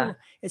 It's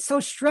so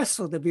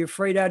stressful to be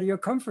afraid out of your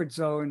comfort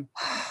zone.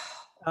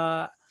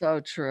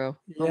 So true.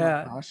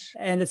 Yeah. Oh my gosh.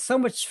 And it's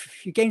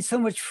you gain so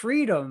much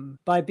freedom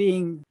by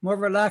being more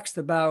relaxed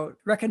about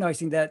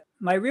recognizing that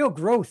my real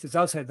growth is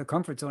outside the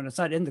comfort zone. It's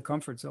not in the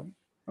comfort zone.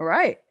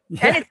 Right.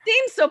 Yeah. And it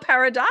seems so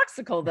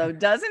paradoxical though,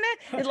 doesn't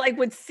it? It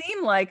would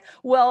seem like,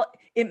 well,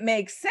 it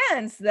makes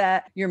sense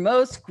that your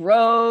most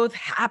growth,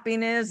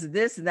 happiness,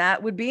 this,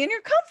 that would be in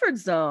your comfort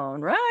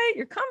zone, right?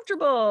 You're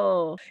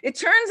comfortable. It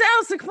turns out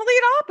it's the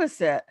complete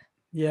opposite.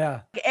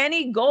 Yeah.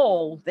 Any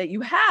goal that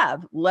you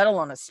have, let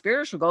alone a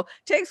spiritual goal,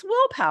 takes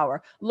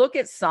willpower. Look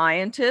at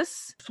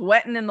scientists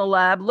sweating in the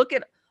lab. Look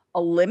at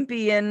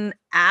Olympian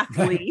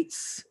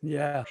athletes.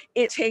 Yeah.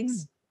 It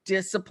takes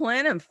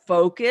discipline and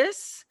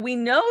focus. We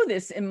know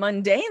this in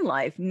mundane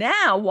life.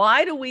 Now,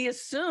 why do we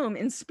assume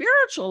in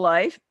spiritual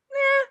life,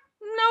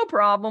 no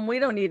problem, we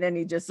don't need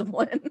any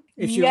discipline?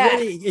 If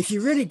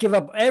you really give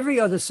up every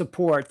other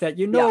support that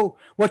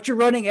what you're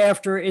running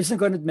after isn't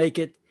going to make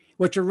it,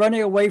 what you're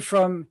running away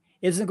from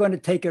isn't going to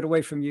take it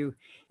away from you.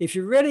 If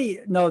you really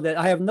know that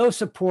I have no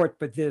support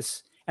but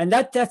this, and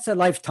that's a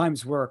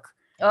lifetime's work.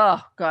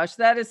 Oh gosh,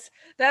 that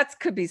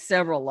could be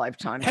several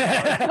lifetimes.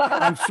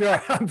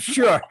 I'm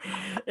sure.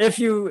 If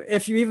you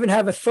even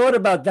have a thought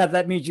about that,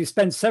 that means you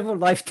spend several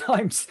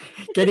lifetimes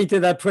getting to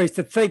that place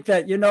to think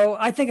that,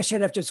 I think I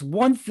should have just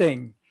one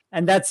thing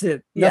and that's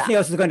it. Nothing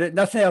else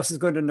is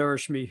going to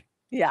nourish me.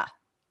 Yeah.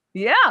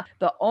 Yeah.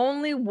 The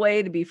only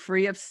way to be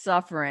free of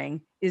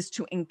suffering is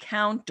to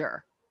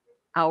encounter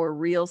our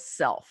real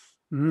self.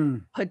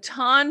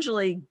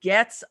 Patanjali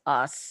gets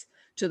us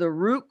to the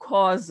root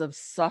cause of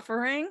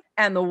suffering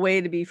and the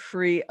way to be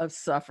free of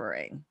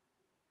suffering.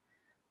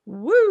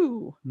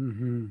 Woo!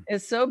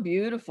 It's so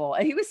beautiful.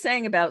 And he was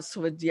saying about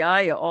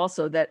Swadhyaya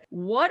also that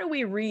what do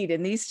we read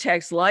in these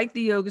texts like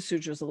the Yoga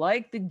Sutras,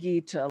 like the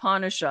Gita,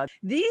 Upanishad?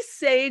 These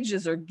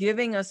sages are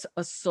giving us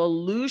a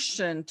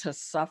solution to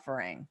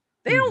suffering.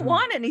 They don't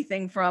want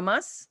anything from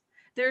us.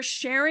 They're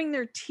sharing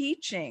their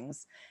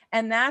teachings.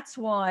 And that's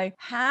why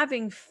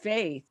having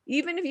faith,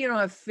 even if you don't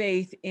have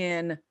faith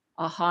in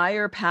a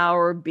higher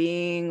power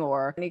being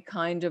or any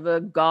kind of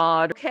a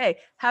God, okay,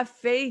 have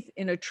faith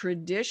in a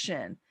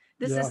tradition.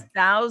 This is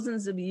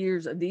thousands of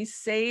years of these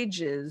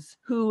sages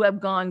who have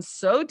gone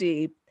so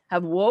deep,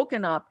 have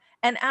woken up,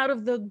 and out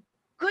of the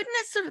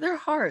goodness of their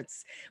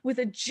hearts, with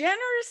a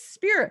generous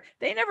spirit,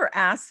 they never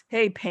asked,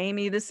 hey, pay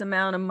me this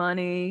amount of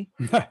money.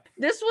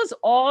 This was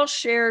all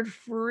shared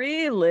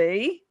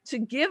freely to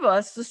give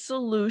us the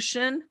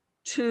solution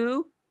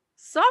to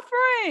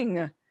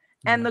suffering.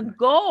 And the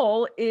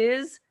goal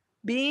is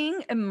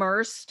being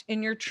immersed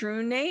in your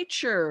true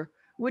nature,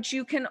 which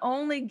you can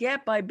only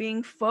get by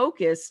being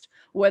focused,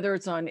 whether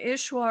it's on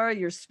Ishwara,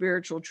 your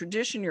spiritual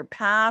tradition, your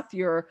path,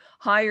 your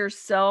higher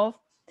self.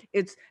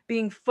 It's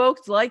being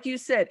focused, like you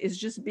said, is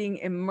just being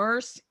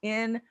immersed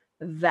in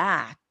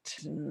that.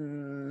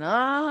 Nothing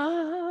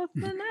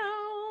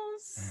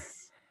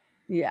else.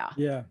 Yeah.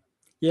 Yeah.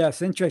 Yeah.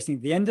 It's interesting.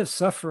 The end of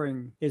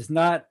suffering is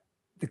not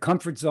the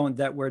comfort zone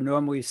that we're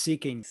normally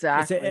seeking.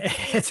 Exactly.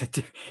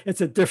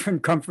 It's a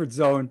different comfort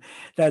zone.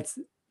 That's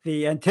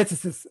the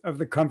antithesis of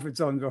the comfort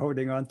zone we're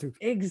holding on to.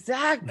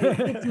 Exactly.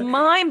 It's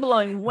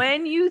mind-blowing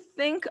when you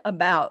think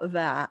about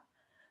that.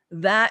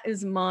 That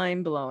is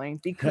mind-blowing,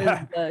 because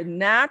the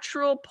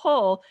natural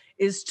pull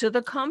is to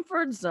the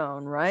comfort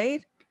zone,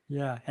 right?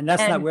 Yeah. And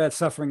that's not where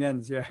suffering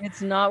ends. Yeah.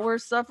 It's not where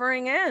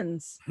suffering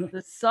ends.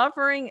 The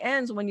suffering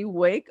ends when you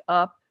wake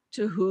up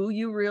to who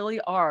you really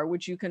are,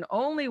 which you can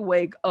only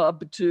wake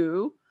up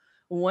to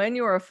when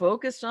you are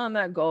focused on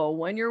that goal,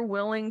 when you're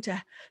willing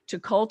to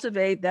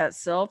cultivate that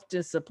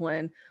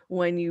self-discipline,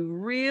 when you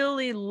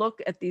really look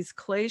at these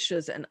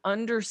kleshas and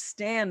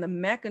understand the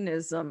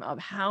mechanism of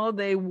how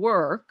they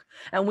work.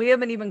 And we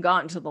haven't even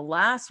gotten to the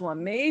last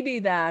one. Maybe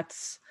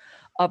that's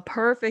a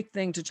perfect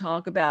thing to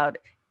talk about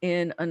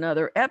in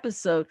another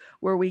episode,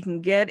 where we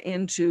can get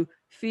into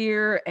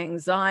fear,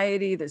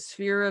 anxiety, this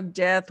fear of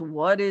death.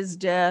 What is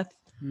death?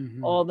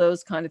 All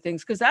those kind of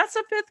things, because that's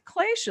a fifth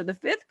klesha. The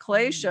fifth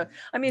klesha,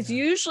 I mean, it's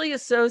usually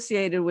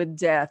associated with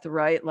death,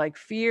 right? Like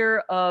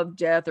fear of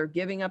death or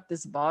giving up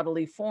this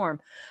bodily form.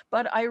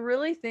 But I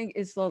really think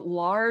it's the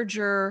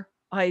larger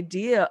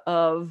idea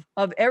of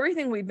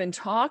everything we've been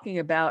talking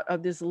about,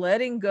 of this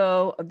letting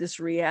go of this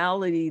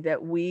reality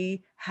that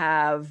we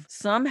have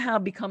somehow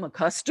become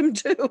accustomed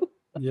to.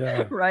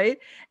 Yeah. Right.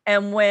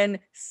 And when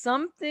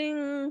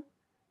something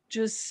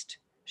just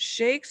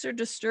shakes or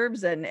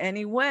disturbs that in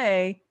any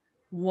way,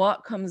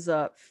 what comes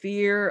up?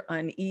 Fear,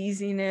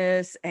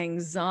 uneasiness,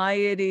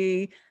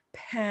 anxiety,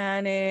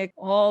 panic,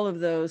 all of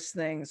those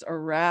things are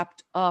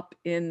wrapped up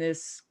in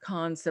this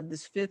concept,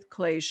 this fifth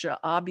klesha,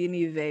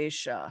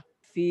 abhinivesha,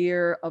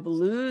 fear of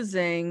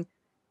losing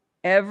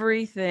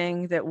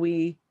everything that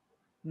we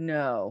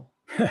know.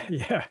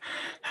 Yeah.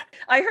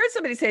 I heard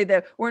somebody say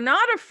that we're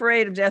not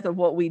afraid of death of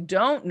what we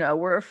don't know.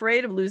 We're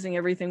afraid of losing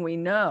everything we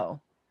know.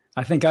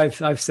 I think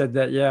I've said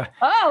that. Yeah.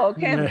 Oh,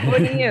 okay. I'm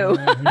quoting you.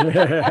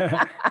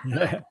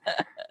 Yeah.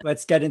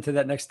 Let's get into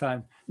that next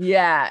time.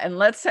 Yeah. And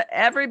let's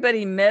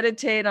everybody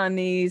meditate on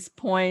these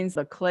points,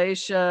 the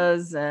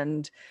kleshas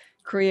and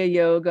Kriya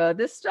Yoga.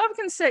 This stuff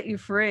can set you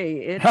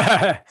free.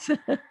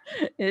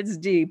 It's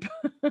deep.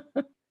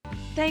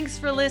 Thanks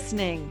for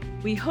listening.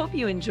 We hope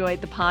you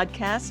enjoyed the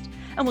podcast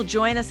and will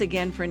join us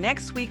again for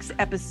next week's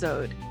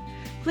episode.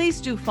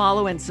 Please do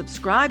follow and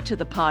subscribe to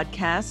the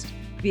podcast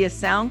via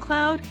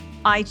SoundCloud,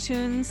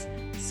 iTunes,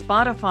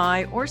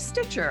 Spotify, or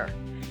Stitcher.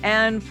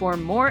 And for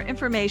more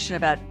information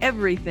about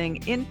everything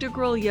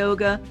Integral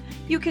Yoga,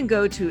 you can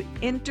go to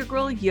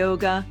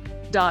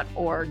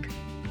integralyoga.org.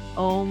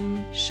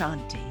 Om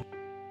Shanti.